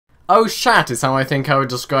Oh shat is how I think I would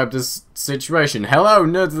describe this situation. Hello,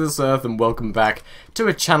 nerds of this earth, and welcome back to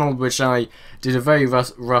a channel which I did a very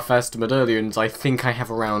rough estimate earlier, and I think I have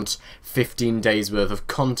around 15 days worth of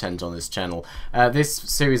content on this channel. This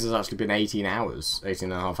series has actually been 18 hours, 18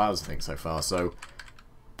 and a half hours I think so far, so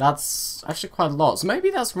that's actually quite a lot. So maybe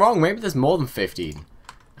that's wrong, maybe there's more than 15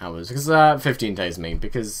 hours, because 15 days I mean,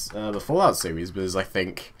 because the Fallout series was I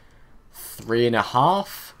think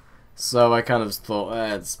 3.5. So I kind of thought,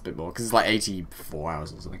 it's a bit more, because it's like 84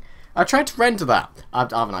 hours or something. I tried to render that. I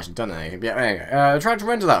haven't actually done anything yet. Anyway, I tried to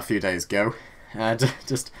render that a few days ago.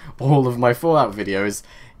 Just all of my Fallout videos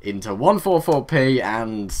into 144p,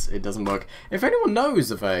 and it doesn't work. If anyone knows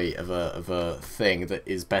of a thing that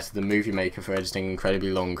is better than Movie Maker for editing incredibly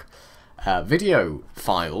long video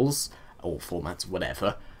files, or formats,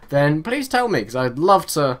 whatever, then please tell me, because I'd love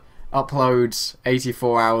to upload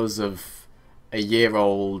 84 hours of a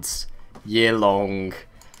year-old, year-long,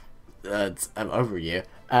 over a year,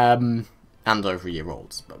 and over a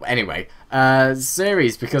year-olds. But anyway,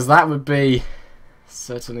 series, because that would be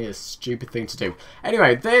certainly a stupid thing to do.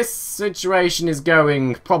 Anyway, this situation is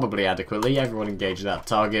going probably adequately. Everyone engaged at that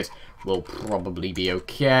target will probably be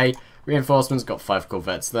okay. Reinforcements, got 5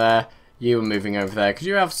 corvettes there. You are moving over there. Could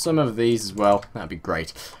you have some of these as well? That'd be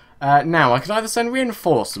great. Now, I could either send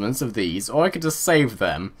reinforcements of these, or I could just save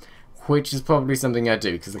them, which is probably something I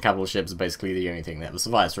do, because the capital ships are basically the only thing that ever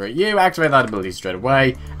survives for it. You activate that ability straight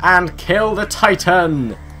away, and kill the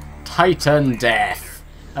Titan! Titan death!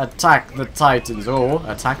 Attack the Titans, or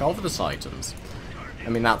attack of the Titans. I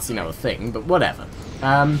mean, that's, you know, a thing, but whatever.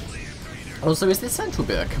 Also, is this central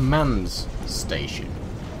bit a command station?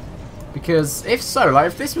 Because, if so, like,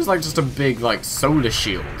 if this was, like, just a big, like, solar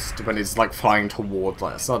shield when it's, like, flying towards,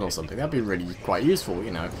 like, a sun or something, that'd be really quite useful,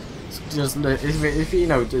 you know. Just, if you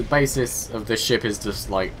know, the basis of this ship is just,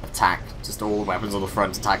 like, attack, just all the weapons on the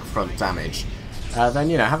front, attack front damage, then,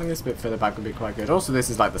 you know, having this bit further back would be quite good. Also, this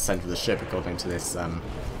is, like, the center of the ship, according to this,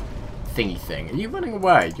 thingy thing. Are you running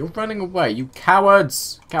away? You're running away, you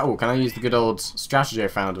cowards! Oh, can I use the good old strategy I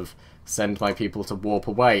found of send my people to warp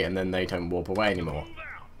away, and then they don't warp away anymore?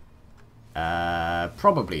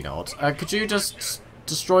 Probably not. Could you just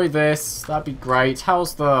destroy this? That'd be great.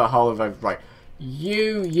 How's the whole of over? Right.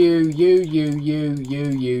 You,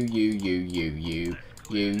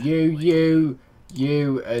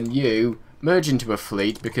 and you merge into a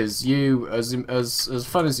fleet, because you, as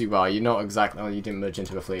fun as you are, you're not exactly. Oh, you didn't merge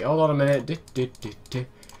into a fleet. Hold on a minute. There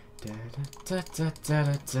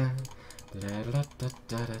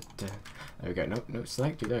we go. No,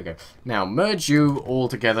 select you. There we go. Now, merge you all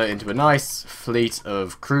together into a nice fleet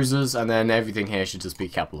of cruisers, and then everything here should just be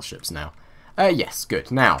capital ships now. Yes,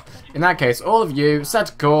 good. Now, in that case, all of you,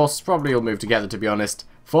 set a course, probably all move together, to be honest,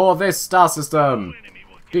 for this star system.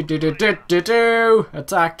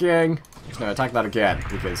 Attacking. No, attack that again,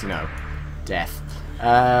 because, you know, death.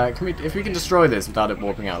 If we can destroy this without it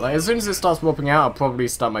warping out. Like, as soon as it starts warping out, I'll probably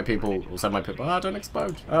start my people, or send my people. Oh, don't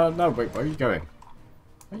explode. No, wait, where are you going?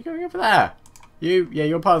 Are you going over there? Yeah,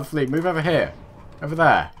 you're part of the fleet. Move over here. Over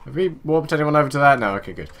there. Have we warped anyone over to that? No,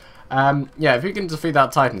 okay, good. Yeah, if we can defeat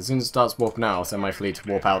that Titan, as soon as it starts warping out, I'll send my fleet to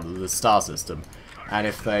warp out of the star system. And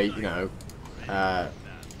if they, you know,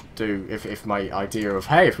 if my idea of,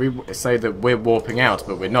 hey, if we say that we're warping out,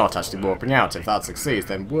 but we're not actually warping out, if that succeeds,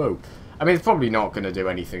 then whoa. I mean, it's probably not going to do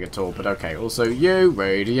anything at all, but okay. Also, you,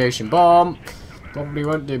 radiation bomb. Probably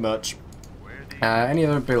won't do much. Any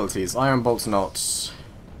other abilities? Iron bolt's not.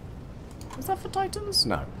 Is that for Titans?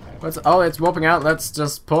 No. Oh, it's warping out. Let's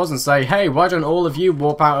just pause and say, hey, why don't all of you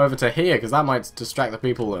warp out over to here? Because that might distract the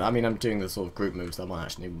people. I mean, I'm doing the sort of group moves that might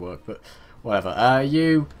actually work, but whatever.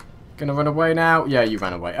 You gonna run away now? Yeah, you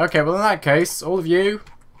ran away. Okay, well, in that case, all of you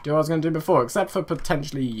do what I was going to do before, except for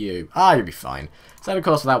potentially you. Ah, you'll be fine. Set a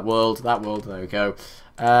course for that world. There we go.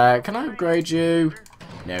 Can I upgrade you?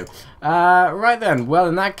 No. Right then. Well,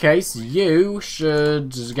 in that case, you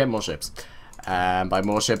should get more ships. By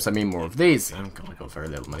more ships, I mean more of these. Oh god, I got very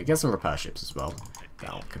little money. Get some repair ships as well.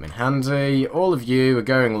 That'll come in handy. All of you are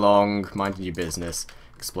going along, minding your business,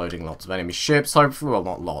 exploding lots of enemy ships. Hopefully, well,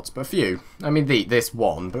 not lots, but a few. I mean, this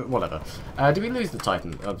one, but whatever. Did we lose the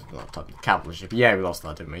Titan? Not Titan, capital ship. Yeah, we lost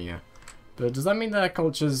that, didn't we? Yeah. But does that mean their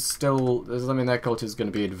culture's still? Does that mean their culture's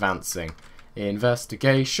going to be advancing?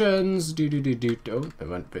 Investigations. Oh, it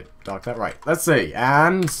went a bit dark. That right. Let's see.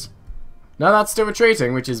 And no, that's still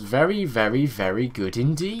retreating, which is very, very, very good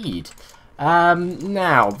indeed.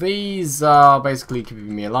 Now, these are basically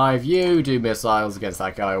keeping me alive. You do missiles against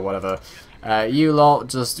that guy or whatever. You lot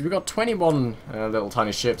just... We've got 21 little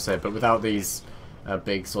tiny ships here, but without these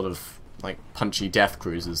big sort of, like, punchy death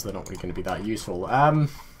cruisers, they're not really going to be that useful.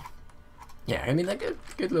 Yeah, I mean, they're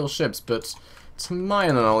good little ships, but to my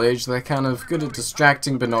knowledge, they're kind of good at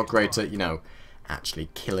distracting, but not great at, you know, actually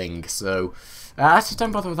killing. So, actually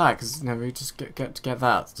don't bother with that, because, you know, we just get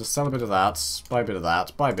that. Just sell a bit of that, buy a bit of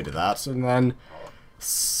that, buy a bit of that, and then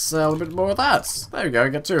sell a bit more of that. There we go,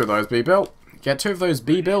 get 2 of those be built. Get 2 of those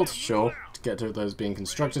be built, sure. Get 2 of those being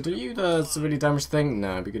constructed. Are you the severely damaged thing?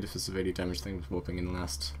 No, it'd be good if the severely damaged thing was warping in the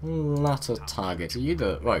latter target. Are you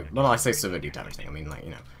the... Wait, no, I say severely damaged thing, I mean, like, you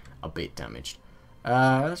know, a bit damaged. So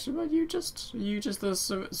are you just the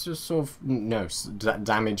sort of, no,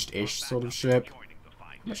 damaged-ish sort of ship?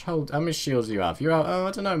 How much shields do you have? You have, oh,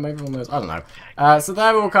 I don't know, maybe one of those, I don't know. So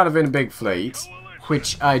they're all kind of in a big fleet,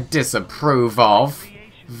 which I disapprove of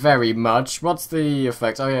very much. What's the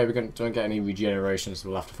effect? Oh yeah, we don't get any regeneration, so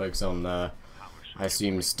we'll have to focus on, I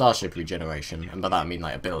assume, starship regeneration, and by that I mean,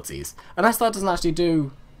 like, abilities. Unless that doesn't actually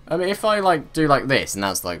do, I mean, if I, like, do like this, and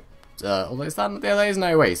that's, like, although is that, there is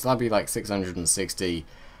no way, so that'd be, like, 660,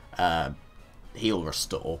 heal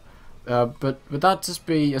restore. But would that just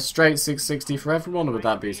be a straight 660 for everyone, or would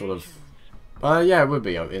that be sort of... yeah, it would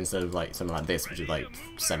be, instead of, like, something like this, which is, like,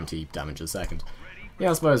 70 damage a second. Yeah,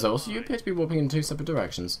 I suppose so. So you appear to be warping in 2 separate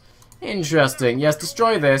directions. Interesting. Yes,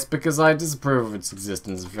 destroy this, because I disapprove of its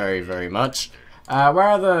existence very, very much. Where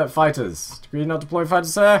are the fighters? Do we not deploy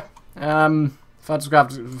fighters here? Fighters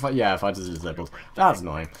grabbed... Yeah, fighters are disabled. That's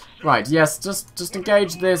annoying. Right, yes, just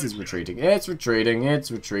engage this. It's retreating. It's retreating. It's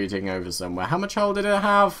retreating over somewhere. How much hull did it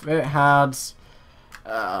have? It had...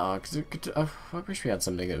 I wish we had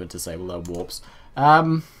something that would disable their warps.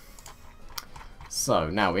 So,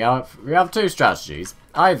 now we have 2 strategies.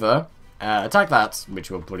 Either attack that,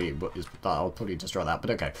 which will probably... I'll probably destroy that, but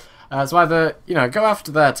okay. So either, you know, go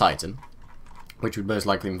after their Titan, which would most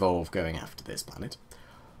likely involve going after this planet.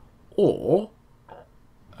 Or...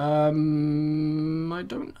 I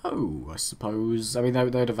don't know, I suppose. I mean,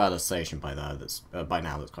 they'd have had a station by now that's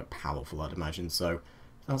quite powerful, I'd imagine, so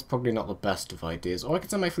that's probably not the best of ideas. Or I could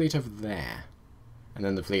send my fleet over there. And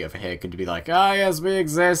then the fleet over here could be like, ah, yes, we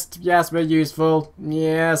exist. Yes, we're useful.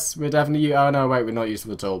 Yes, we're definitely... Oh, no, wait, we're not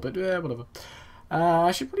useful at all, but yeah, whatever.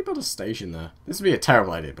 I should probably build a station there. This would be a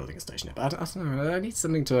terrible idea, building a station there, but I don't know, I need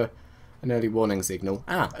something to... An early warning signal.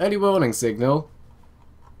 Ah, early warning signal.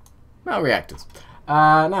 Well, reactors.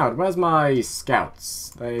 Now, where's my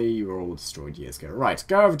scouts? They were all destroyed years ago. Right,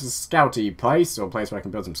 go over to Scouty place, or a place where I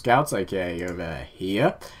can build some scouts, aka over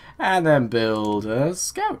here, and then build a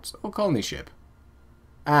scout, or colony ship.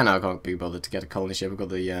 Ah, no, I can't be bothered to get a colony ship. I've got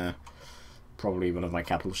the, probably one of my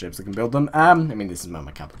capital ships that can build them. I mean, this is where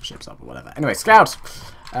my capital ships are, but whatever. Anyway, scout!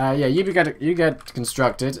 Yeah, you get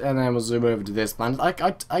constructed, and then we'll zoom over to this planet.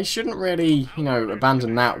 I shouldn't really, you know,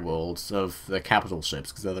 abandon that world of the capital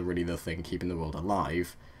ships, because they're really the thing keeping the world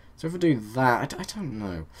alive. So if we do that, I don't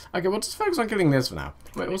know. Okay, we'll just focus on killing this for now.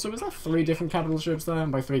 Wait, also, was there 3 different capital ships there?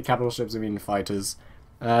 And by 3 capital ships, I mean fighters.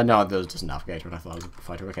 No, there was just a navigator, and I thought it was a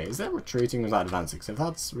fighter. Okay, is that retreating or is that advancing? So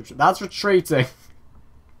if that's retreating.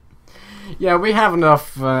 Yeah, we have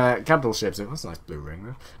enough capital ships. That's a nice blue ring,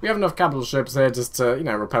 though. We have enough capital ships here just to, you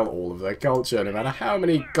know, repel all of their culture, no matter how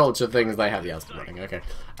many culture things they have. Yeah, that's running. Okay.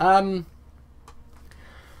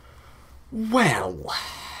 Well,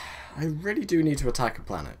 I really do need to attack a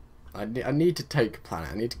planet. I need to take a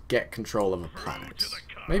planet. I need to get control of a planet.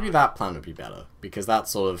 Maybe that planet would be better, because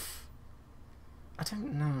that's sort of... I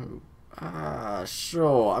don't know.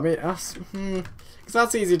 Sure. I mean, because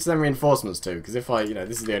that's easy to send reinforcements to. Because if I, you know,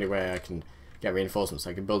 this is the only way I can get reinforcements.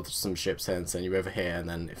 I can build some ships here and send you over here, and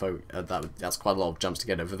then if I, that's quite a lot of jumps to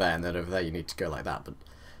get over there, and then over there you need to go like that. But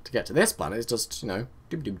to get to this planet, it's just, you know,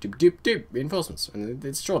 doop doop doop doop doop reinforcements, and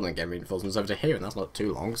it's shorter than getting reinforcements over to here, and that's not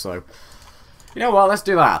too long. So, you know what? Let's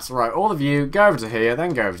do that. Right, all of you go over to here,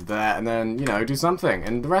 then go over to there, and then, you know, do something.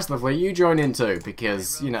 And the rest of the fleet, you join in too,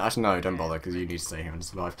 because, you know, actually no, don't bother, because you need to stay here and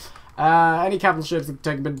survive. Any capital ships that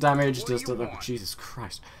take a bit of damage, just, oh, Jesus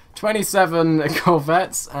Christ. 27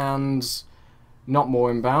 corvettes, and not more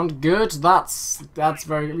inbound. Good, that's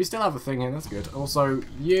very, we still have a thing here, that's good. Also,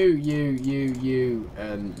 you,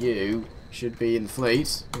 and you should be in the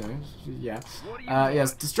fleet, you know, yeah.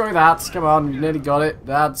 Yes, destroy that, come on, you nearly got it.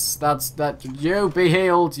 That, you, be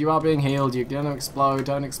healed, you are being healed, you're gonna explode,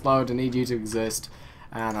 don't explode, I need you to exist.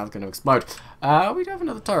 And that's going to explode. We do have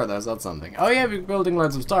another turret there, so that's something. Oh yeah, we're building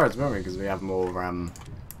loads of turrets, weren't we? Because we have more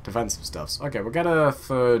defensive stuffs. Okay, we'll get a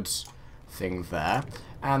 3rd thing there.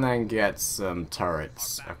 And then get some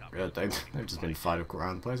turrets. They've just been fired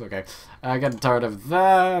around the place, okay. Get a turret over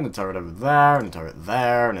there, and a turret over there, and a turret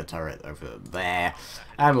there, and a turret over there.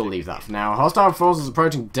 And we'll leave that for now. Hostile forces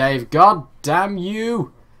approaching Dave. God damn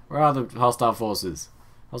you! Where are the hostile forces?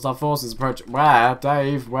 Hostile forces approach. Where,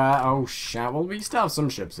 Dave? Where? Oh shit. Well, we still have some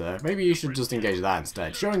ships there. Maybe you should just engage that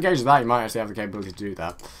instead. Sure, engage that. You might actually have the capability to do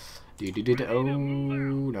that. Oh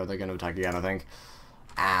no, they're going to attack again. I think.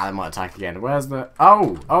 Ah, they might attack again. Where's the?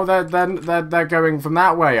 Oh, they're going from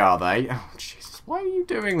that way, are they? Oh Jesus, why are you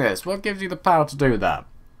doing this? What gives you the power to do that?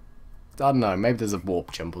 I don't know. Maybe there's a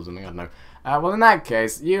warp jump or something. I don't know. Well, in that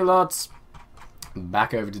case, you lot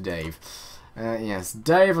back over to Dave. Yes,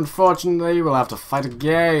 Dave, unfortunately, will have to fight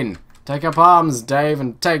again. Take up arms, Dave,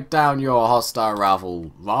 and take down your hostile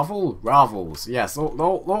rivals. Yes,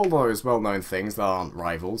 all those well-known things that aren't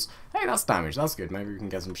rivals. Hey, that's damage. That's good. Maybe we can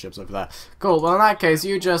get some ships over there. Cool. Well, in that case,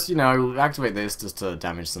 you just, you know, activate this just to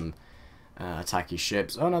damage some attacky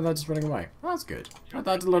ships. Oh, no, they're just running away. That's good.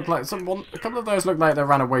 That looked like a couple of those looked like they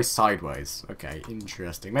ran away sideways. Okay,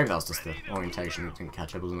 interesting. Maybe that was just the orientation. We didn't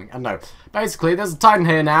catch up or something. I don't know. Basically, there's a Titan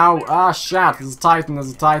here now. Ah, shit. There's a Titan.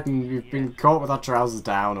 We've been caught with our trousers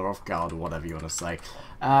down or off guard or whatever you want to say.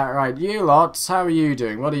 Right, you lot. How are you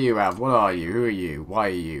doing? What do you have? What are you? Who are you? Why are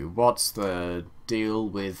you? What's the deal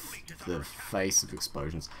with the face of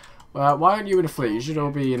explosions? Why aren't you in a fleet? You should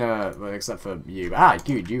all be in a... Well, except for you. Ah,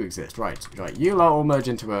 you exist. Right. You lot all merge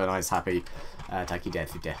into a nice, happy, tacky,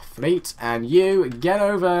 death fleet. And you get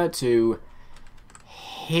over to...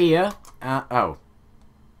 here. Oh.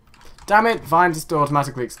 Damn it. Fine, just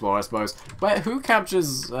automatically explore, I suppose. Wait, who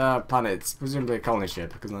captures planets? Presumably a colony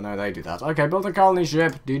ship, because I know they do that. Okay, build a colony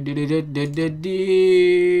ship. There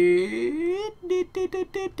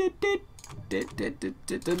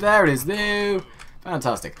it is. New.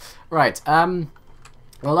 Fantastic. Right, well,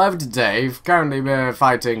 over to Dave. Currently, we're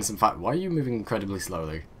fighting some Why are you moving incredibly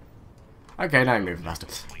slowly? Okay, now you're moving faster.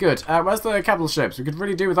 Good. Where's the capital ships? We could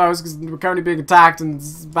really do with those because we're currently being attacked and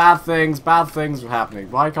bad things are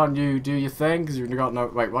happening. Why can't you do your thing? Because you've got no...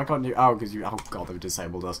 Wait, why can't you... Oh, because you... Oh, God, they've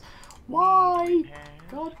disabled us. Why?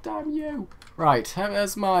 God damn you. Right,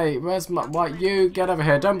 where's my... What? You, get over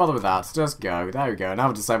here. Don't bother with that. Just go. There we go. Now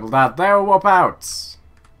I've disabled that. They all warp out.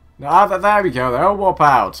 No, there we go. They all warp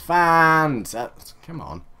out. Fans. Come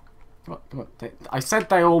on. Come on. I said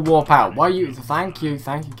they all warp out. Why you? Thank you.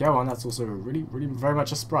 Go on. That's also really, very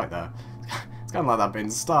much a sprite there. It's kind of like that bit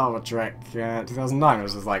in Star Trek 2009. It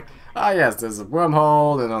was just like, yes, there's a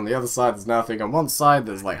wormhole, and on the other side there's nothing. On one side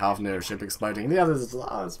there's like half near a ship exploding, and the other is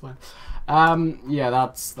it's fine. Yeah,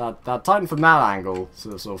 that's that Titan from that angle,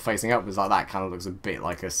 sort of facing up, is like that. Kind of looks a bit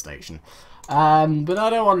like a station. But I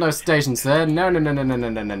don't want no stations there. No.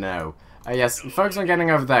 Yes, focus on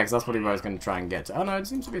getting over there, because that's what he was going to try and get to. Oh no, it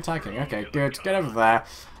seems to be attacking. Okay, good. Get over there.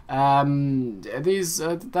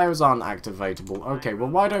 Those aren't activatable. Okay, well,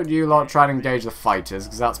 why don't you lot try and engage the fighters,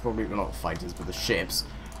 because that's probably, well, not the fighters, but the ships.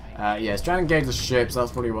 Yes, try and engage the ships.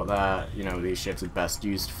 That's probably what they're, you know, these ships are best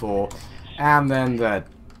used for. And then the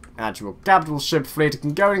actual capital ship fleet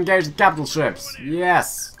can go and engage the capital ships.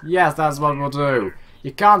 Yes, that's what we'll do.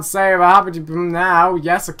 You can't say we're happy to now.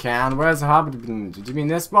 Yes, I can. Where's the happy to? Did you mean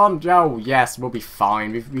this one? Oh, yes, we'll be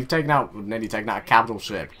fine. We've taken out, nearly taken out a capital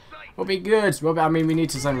ship. We'll be good. I mean, we need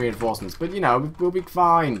to send reinforcements, but you know, we'll be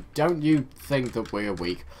fine. Don't you think that we're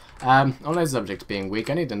weak? On the subject of being weak,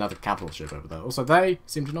 I need another capital ship over there. Also, they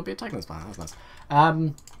seem to not be attacking this planet. That's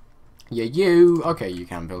nice. Yeah, okay, you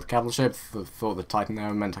can build a capital ship. Thought the Titan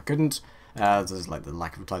there meant I couldn't. There's like the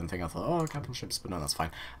lack of a Titan thing. I thought, oh, capital ships, but no, that's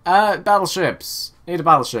fine. Battleships. Need a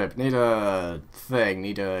battleship. Need a thing.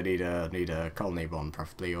 Need a colony one,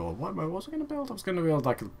 preferably. Or what was I going to build? I was going to build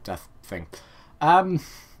like a death thing.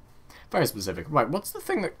 Very specific. Right, what's the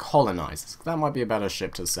thing that colonizes? That might be a better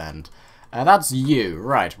ship to send. That's you.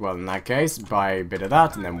 Right, well, in that case, buy a bit of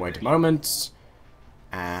that, and then wait a moment.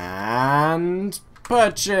 And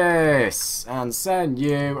purchase! And send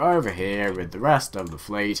you over here with the rest of the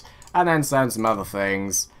fleet. And then send some other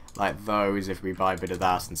things, like those, if we buy a bit of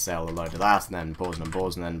that and sell a load of that, and then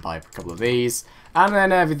pause, and then buy a couple of these. And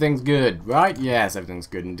then everything's good, right? Yes, everything's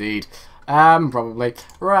good indeed. Probably.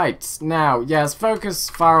 Right, now, yes, focus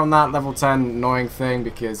fire on that level 10 annoying thing,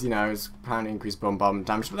 because, you know, it's apparently increased bombardment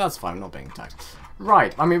damage, but that's fine, we're not being attacked.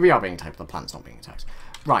 Right, I mean, we are being attacked, but the planet's not being attacked.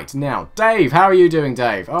 Right, now, Dave, how are you doing,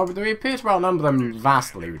 Dave? Oh, but we appear to outnumber them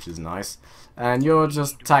vastly, which is nice. And you're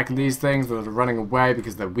just attacking these things that are running away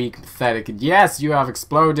because they're weak and pathetic, and yes, you have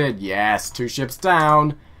exploded, yes, 2 ships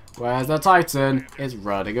down. Where's the Titan? It's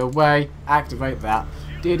running away. Activate that.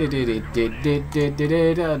 Well, I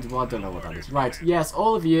don't know what that is. Right, yes,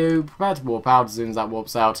 all of you, prepare to warp out as soon as that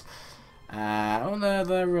warps out. Oh,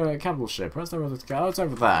 their capital ship. Where's their other... Oh, it's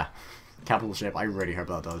over there. Capital ship. I really hope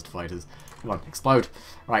that does to fighters. Come on, explode.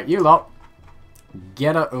 Right, you lot.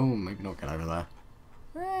 Get over... Oh, maybe not get over there.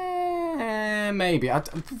 Yeah, maybe.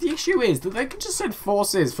 The issue is that they can just send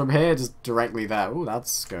forces from here just directly there. Oh,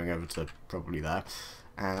 that's going over to probably there.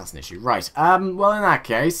 And that's an issue. Right. Well, in that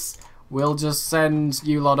case, we'll just send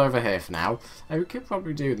you lot over here for now. We could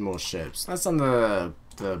probably do with more ships. Let's send the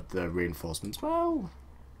reinforcements. Well,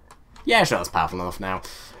 yeah, sure, that's powerful enough now.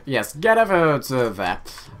 Yes, get over to there.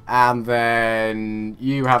 And then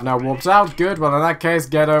you have now warped out. Good. Well, in that case,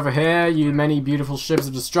 get over here, you many beautiful ships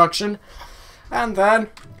of destruction. And then,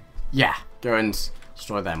 yeah, go and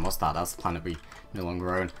destroy them. What's that? That's the planet we no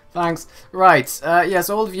longer own. Thanks. Right, yes,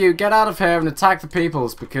 all of you, get out of here and attack the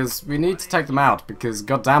peoples, because we need to take them out, because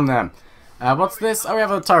goddamn them. What's this? Oh, we have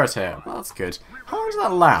a turret here. Well, that's good. How long does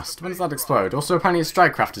that last? When does that explode? Also, apparently,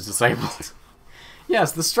 Strikecraft is disabled.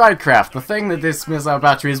 Yes, the Strikecraft, the thing that this missile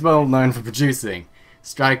battery is well known for producing.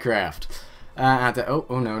 Strikecraft.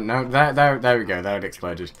 Oh no, there we go, there it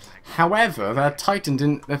exploded. However, their Titan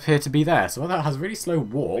didn't appear to be there, so that has really slow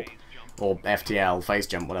warp, or FTL, phase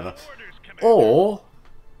jump, whatever. Or,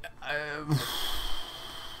 I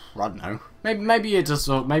don't know. Maybe it just,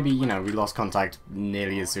 maybe, you know, we lost contact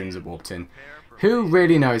nearly as soon as it warped in. Who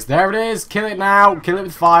really knows? There it is! Kill it now! Kill it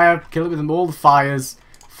with fire! Kill it with all the fires!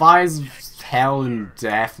 Fires of hell and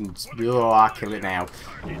death and... Ugh, kill it now.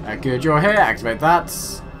 Good, you're here. Activate that.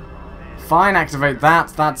 Fine, activate that.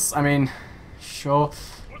 That's, I mean... Sure.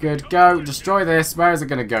 Good, go. Destroy this. Where is it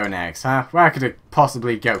going to go next, huh? Where could it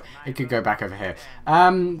possibly go? It could go back over here.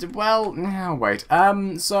 Well, no, wait.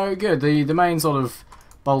 So, good. The main sort of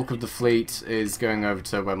bulk of the fleet is going over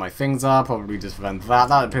to where my things are. Probably just prevent that.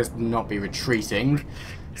 That appears to not be retreating.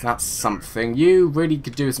 So that's something. You really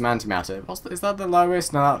could do some antimatter. Is that the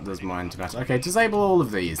lowest? No, that does more antimatter. Okay, disable all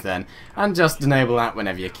of these then. And just enable that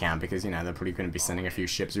whenever you can, because, you know, they're probably going to be sending a few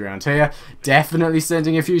ships around here. Definitely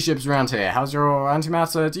sending a few ships around here. How's your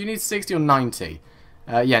antimatter? Do you need 60 or 90?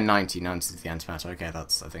 Yeah, 90. 90 is the antimatter. Okay,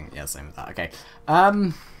 that's, I think, yeah, same with that. Okay.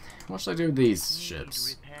 What should I do with these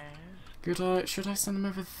ships? Should I send them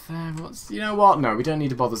over there? You know what? No, we don't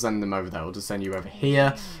need to bother sending them over there. We'll just send you over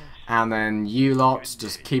here. And then you lot,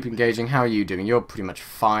 just keep engaging. How are you doing? You're pretty much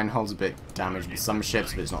fine. Holds a bit damage with some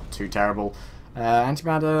ships, but it's not too terrible.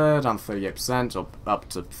 Antimatter down 38%, or up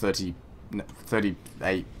to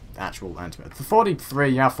 38 actual antimatter. 43,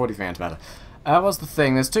 yeah, 43 antimatter. What's the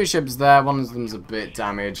thing? There's two ships there. One of them's a bit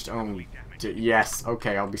damaged. Oh, yes.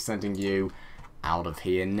 Okay, I'll be sending you out of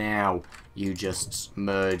here now. You just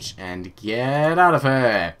merge and get out of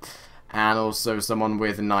here. And also someone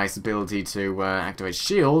with a nice ability to activate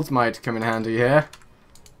shields might come in handy here.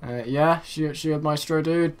 Yeah, shield maestro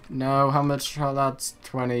dude. No, how much? Oh, that's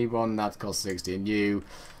 21. That costs 60. And you,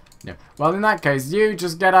 no. Well, in that case, you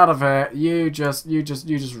just get out of here. You just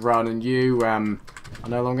run, and you are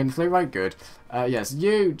no longer in the fleet. Right, good. Yes,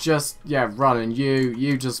 you just run, and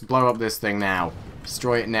you just blow up this thing now.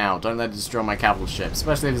 Destroy it now. Don't let it destroy my capital ship,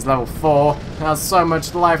 especially if it's level 4. It has so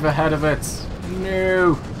much life ahead of it.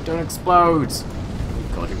 No, don't explode.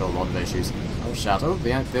 Oh God, you've got a lot of issues. Oh, shadow.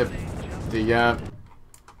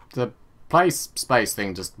 The space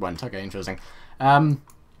thing just went. Okay, interesting.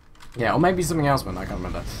 Yeah, or maybe something else went. I can't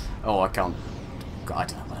remember. Oh, I can't.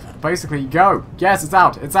 God, whatever. Basically, go. Yes, it's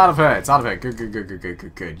out. It's out of here. It's out of here.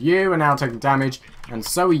 Good. You are now taking damage, and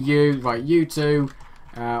so are you. Right, you two.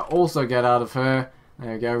 Also get out of here.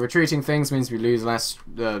 There we go. Retreating things means we lose less.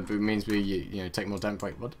 Means we you know take more damage.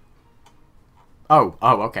 Wait, what? Oh,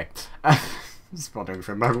 okay. Just wondering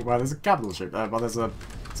for a moment why there's a capital ship there, but there's a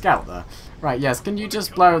scout there. Right, yes, can you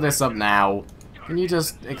just blow this up now? Can you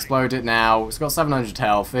just explode it now? It's got 700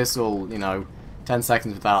 health. This will, you know, 10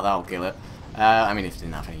 seconds without that'll kill it. I mean, if it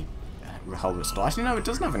didn't have any hull restore. Actually, no, it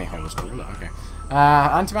doesn't have any hull restore, will it? Okay.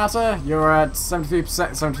 Antimatter, you're at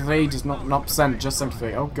 73%, 73, just not percent, just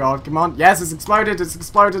 73. Oh God, come on. Yes, it's exploded,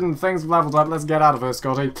 and things have leveled up. Let's get out of here,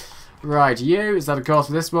 Scotty. Right, you, is that a course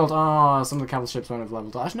for this world? Oh, some of the capital ships won't have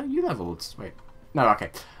leveled up. Actually, no, you leveled. Wait. No, okay.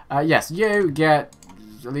 Yes, you get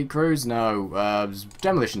elite crews. No,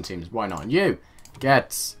 demolition teams. Why not? And you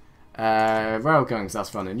get railguns. That's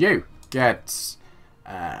fun. And you get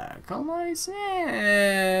colonize.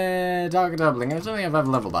 Target doubling. I don't think I've ever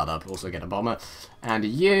leveled that up. Also get a bomber. And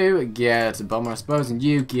you get a bomber, I suppose. And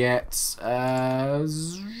you get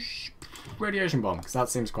radiation bomb, because that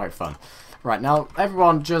seems quite fun. Right, now,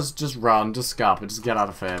 everyone, just run, just scarper, just get out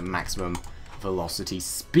of here, maximum velocity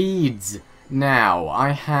speeds. Now, I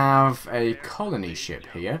have a colony ship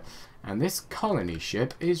here, and this colony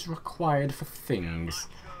ship is required for things.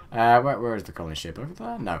 Where is the colony ship? Over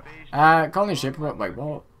there? No. Colony ship, wait,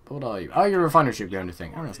 what are you? Oh, you're a refinery ship, the only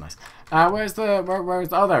thing. Oh, that's nice. Where's the,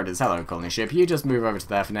 oh, there it is. Hello, colony ship. You just move over to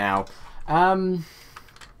there for now.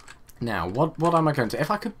 Now, what am I going to... If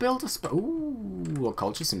I could build a... Ooh, well,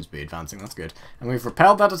 culture seems to be advancing. That's good. And we've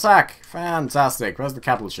repelled that attack. Fantastic. Where's the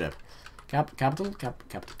capital ship? Capital.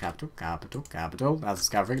 That's a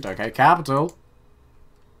scout frigate. Okay, capital.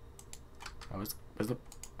 Oh, where's the...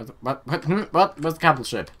 Where's the capital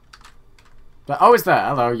ship? Oh, it's there.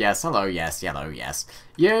 Hello, yes. Hello, yes. Yellow, yes.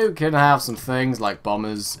 You can have some things like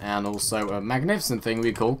bombers and also a magnificent thing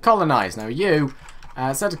we call colonize. Now, you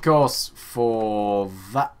set a course for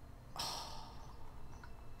that...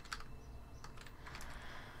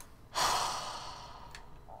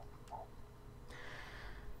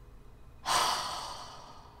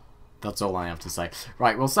 That's all I have to say.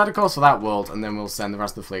 Right, we'll set a course for that world, and then we'll send the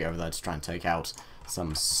rest of the fleet over there to try and take out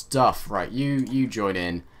some stuff. Right, you join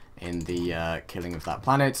in the killing of that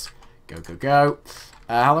planet. Go.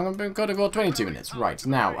 How long have we got it for? 22 minutes. Right,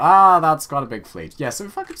 now, that's quite a big fleet. Yeah, so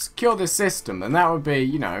if I could secure this system, then that would be,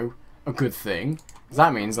 you know, a good thing. Because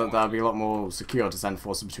that means that that would be a lot more secure to send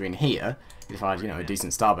forces between here, if I had, you know, a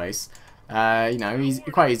decent starbase. You know,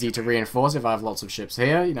 quite easy to reinforce if I have lots of ships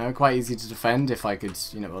here. You know, quite easy to defend if I could,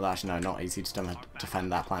 you know, well, actually, no, not easy to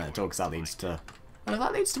defend that planet at all, because that leads to... Oh,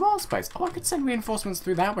 that leads to Mars space. Oh, I could send reinforcements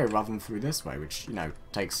through that way rather than through this way, which, you know,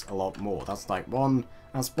 takes a lot more. That's like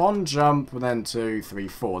that's one jump, and then 2, 3,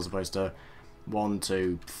 4, as opposed to 1,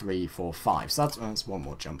 2, 3, 4, 5. So that's one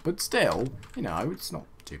more jump. But still, you know, it's not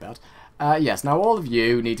too bad. Yes, now all of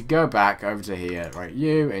you need to go back over to here. Right,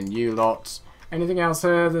 you and you lot... Anything else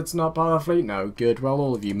here that's not part of the fleet? No. Good. Well,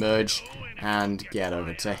 all of you merge and get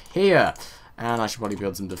over to here. And I should probably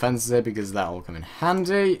build some defences here because that will come in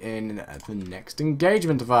handy in the next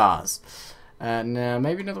engagement of ours. Now,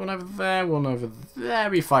 maybe another one over there, one over there.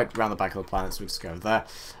 We fight around the back of the planet, so we just go over there.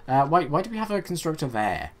 Why do we have a constructor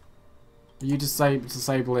there? Are you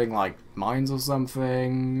disabling, like, mines or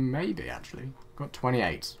something? Maybe, actually. Got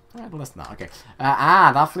 28. Alright, less than that. Okay.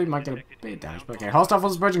 That fleet might get a bit damaged. But okay, hostile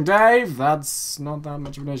forces approaching, Dave! That's not that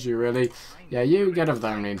much of an issue, really. Yeah, you get over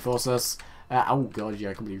there and reinforce us. Oh god, yeah,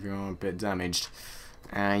 I can believe you're a bit damaged.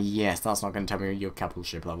 Yes, that's not going to tell me your capital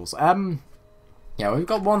ship levels. Yeah, we've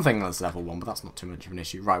got one thing that's level 1, but that's not too much of an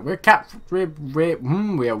issue. Right, we are capturing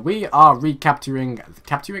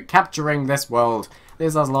this world.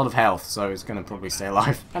 This has a lot of health, so it's going to probably stay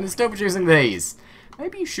alive. And it's still producing these.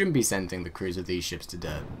 Maybe you shouldn't be sending the crews of these ships to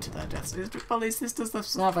their deaths. Well, does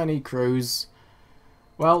this have any crews?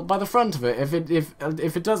 Well, by the front of it,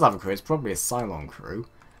 if it does have a crew, it's probably a Cylon crew.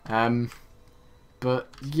 But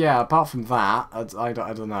yeah, apart from that, I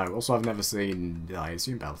don't know. Also, I've never seen, I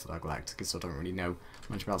assume, Battlestar Galactica, so I don't really know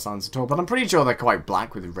much about Cylons at all. But I'm pretty sure they're quite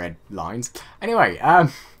black with red lines. Anyway,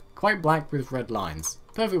 quite black with red lines.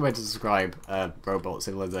 Perfect way to describe a robot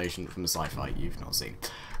civilization from sci-fi you've not seen.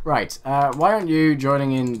 Right, why aren't you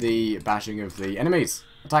joining in the bashing of the enemies?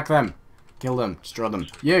 Attack them. Kill them. Destroy them.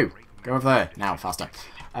 You! Go over there. Now, faster.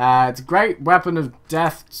 It's a great weapon of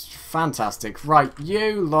death. It's fantastic. Right,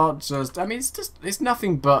 you lot just... I mean, it's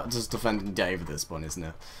nothing but just defending Dave at this point, isn't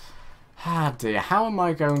it? Ah, dear. How am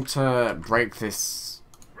I going to break this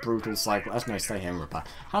brutal cycle? No, stay here and repair.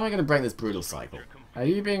 How am I going to break this brutal cycle? Are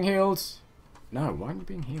you being healed? No, why aren't you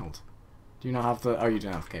being healed? Do you not have the... Oh, you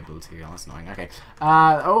don't have the capability. Oh, that's annoying. Okay.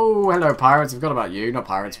 Oh, hello, pirates. I forgot about you. Not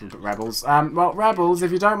pirates, but rebels. Well, rebels,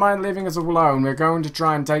 if you don't mind leaving us alone, we're going to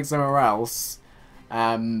try and take somewhere else.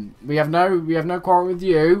 We have no quarrel with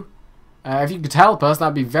you. If you could help us,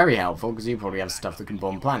 that'd be very helpful, because you probably have stuff that can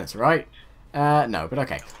bomb planets, right? No, but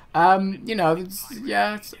okay. You know,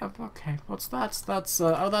 it's okay. What's that?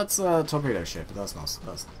 Oh, that's a torpedo ship. That's not.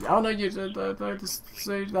 Oh no, the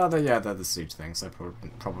siege. Oh, yeah, they're the siege things. So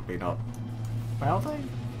probably not. Well,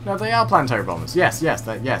 no, they are planetary bombers. Yes.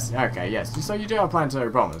 Okay, yes. So you do have planetary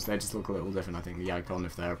bombers. They just look a little different. I think the icon,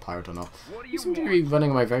 if they're a pirate or not. You seem to be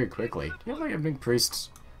running away very quickly. Do you have like a big priest?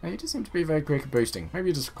 No, you just seem to be very quick at boosting. Maybe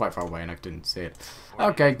you're just quite far away and I didn't see it.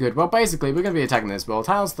 Okay, good. Well, basically, we're going to be attacking this world.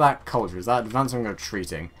 How's that culture? Is that advancing or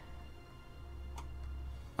retreating?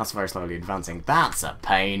 That's very slowly advancing. That's a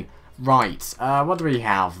pain. Right. What do we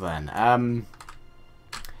have then?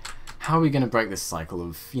 How are we going to break this cycle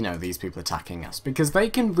of, you know, these people attacking us? Because they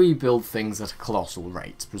can rebuild things at a colossal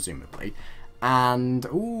rate, presumably. And,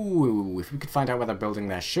 ooh, if we could find out where they're building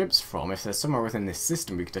their ships from, if there's somewhere within this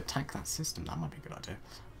system, we could attack that system. That might be a good idea.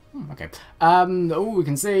 Okay. Oh, we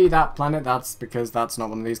can see that planet. That's because that's not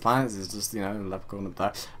one of these planets. It's just, you know, a leprechaun up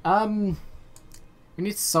there. We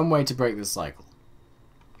need some way to break this cycle.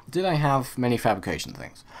 Do they have many fabrication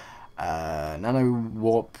things? Nano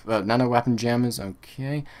weapon jammers.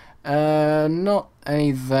 Okay. Not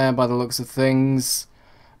any there by the looks of things.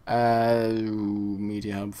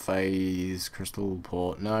 Media hub phase, crystal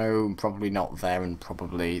port. No, probably not there, and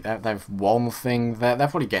probably they've one thing. They're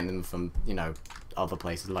probably getting them from, you know, other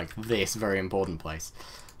places like this very important place.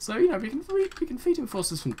 So, you know, we can feed in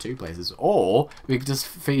forces from 2 places, or we could just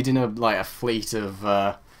feed in a fleet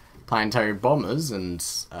of planetary bombers and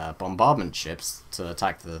bombardment ships to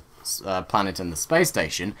attack the planet and the space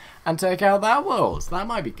station and take out that world. That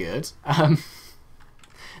might be good.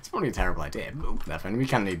 It's probably a terrible idea. Definitely, we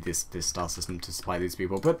can need this star system to supply these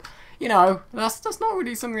people, but you know, that's not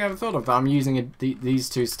really something I ever thought of. That I'm using these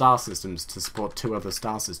 2 star systems to support 2 other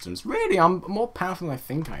star systems. Really, I'm more powerful than I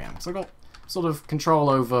think I am. So I got sort of control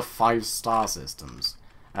over 5 star systems.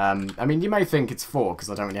 I mean, you may think it's 4 because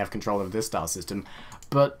I don't really have control over this star system,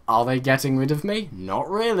 but are they getting rid of me? Not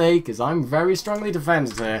really, because I'm very strongly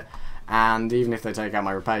defended here, and even if they take out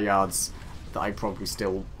my repair yards, I probably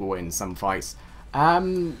still will win some fights.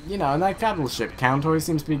 You know, and their capital ship count always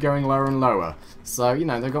seems to be going lower and lower. So, you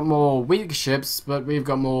know, they've got more weak ships, but we've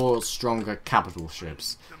got more stronger capital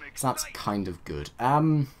ships. So that's kind of good.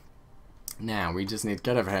 Now, we just need to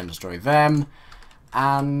get over here and destroy them.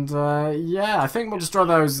 And, yeah, I think we'll destroy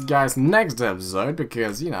those guys next episode,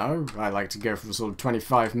 because, you know, I like to go for sort of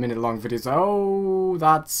 25-minute long videos. Oh,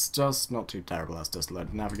 that's just not too terrible. That's just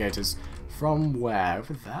load navigators. From where?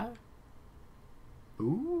 Over there?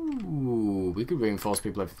 Ooh, we could reinforce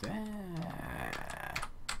people over there.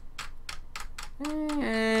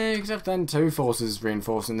 You could have then 2 forces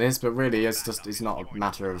reinforcing this, but really it's not a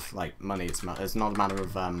matter of like money. It's not a matter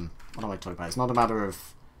of what am I talking about? It's not a matter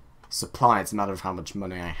of supply. It's a matter of how much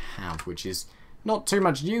money I have, which is not too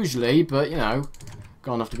much usually, but you know,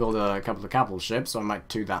 got enough to build a couple of capital ships, so I might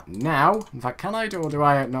do that now. In fact, can I do, or do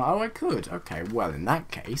I? No, oh, I could. Okay, well in that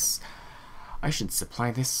case, I should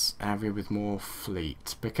supply this area with more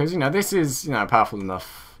fleet, because, you know, this is, you know, a powerful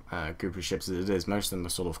enough group of ships as it is. Most of them are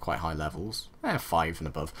sort of quite high levels. 5 and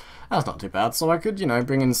above. That's not too bad. So I could, you know,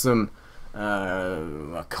 bring in some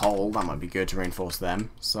coal. That might be good to reinforce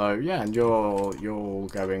them. So, yeah, and you're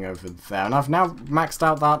going over there. And I've now maxed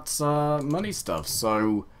out that money stuff,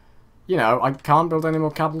 so, you know, I can't build any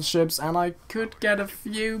more capital ships, and I could get a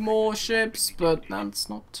few more ships, but that's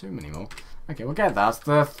not too many more. Okay, we'll get that.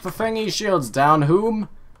 The thingy shield's down. Whom?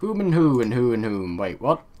 Whom and who and who and whom. Wait,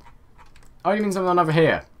 what? Oh, you mean something over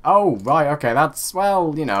here? Oh, right, okay, that's,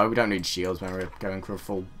 well, you know, we don't need shields when we're going for a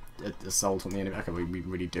full assault on the enemy. Okay, we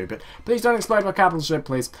really do, but please don't explode my capital ship,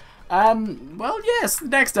 please. Well, yes, the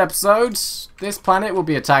next episode, this planet will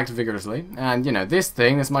be attacked vigorously, and, you know, this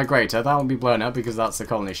migrator, that will be blown up because that's a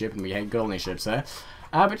colony ship, and we hate colony ships here.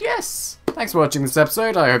 But yes, thanks for watching this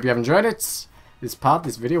episode. I hope you have enjoyed it. This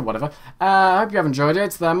video, whatever. I hope you have enjoyed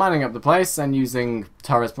it. They're mining up the place and using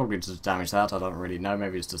turrets probably to damage that. I don't really know.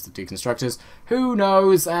 Maybe it's just the deconstructors. Who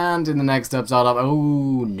knows? And in the next episode,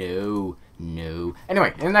 oh, no.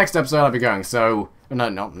 Anyway, in the next episode, I'll be going. So, no,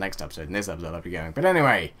 not the next episode. In this episode, I'll be going. But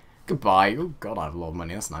anyway, goodbye. Oh, God, I have a lot of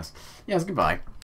money. That's nice. Yes, goodbye.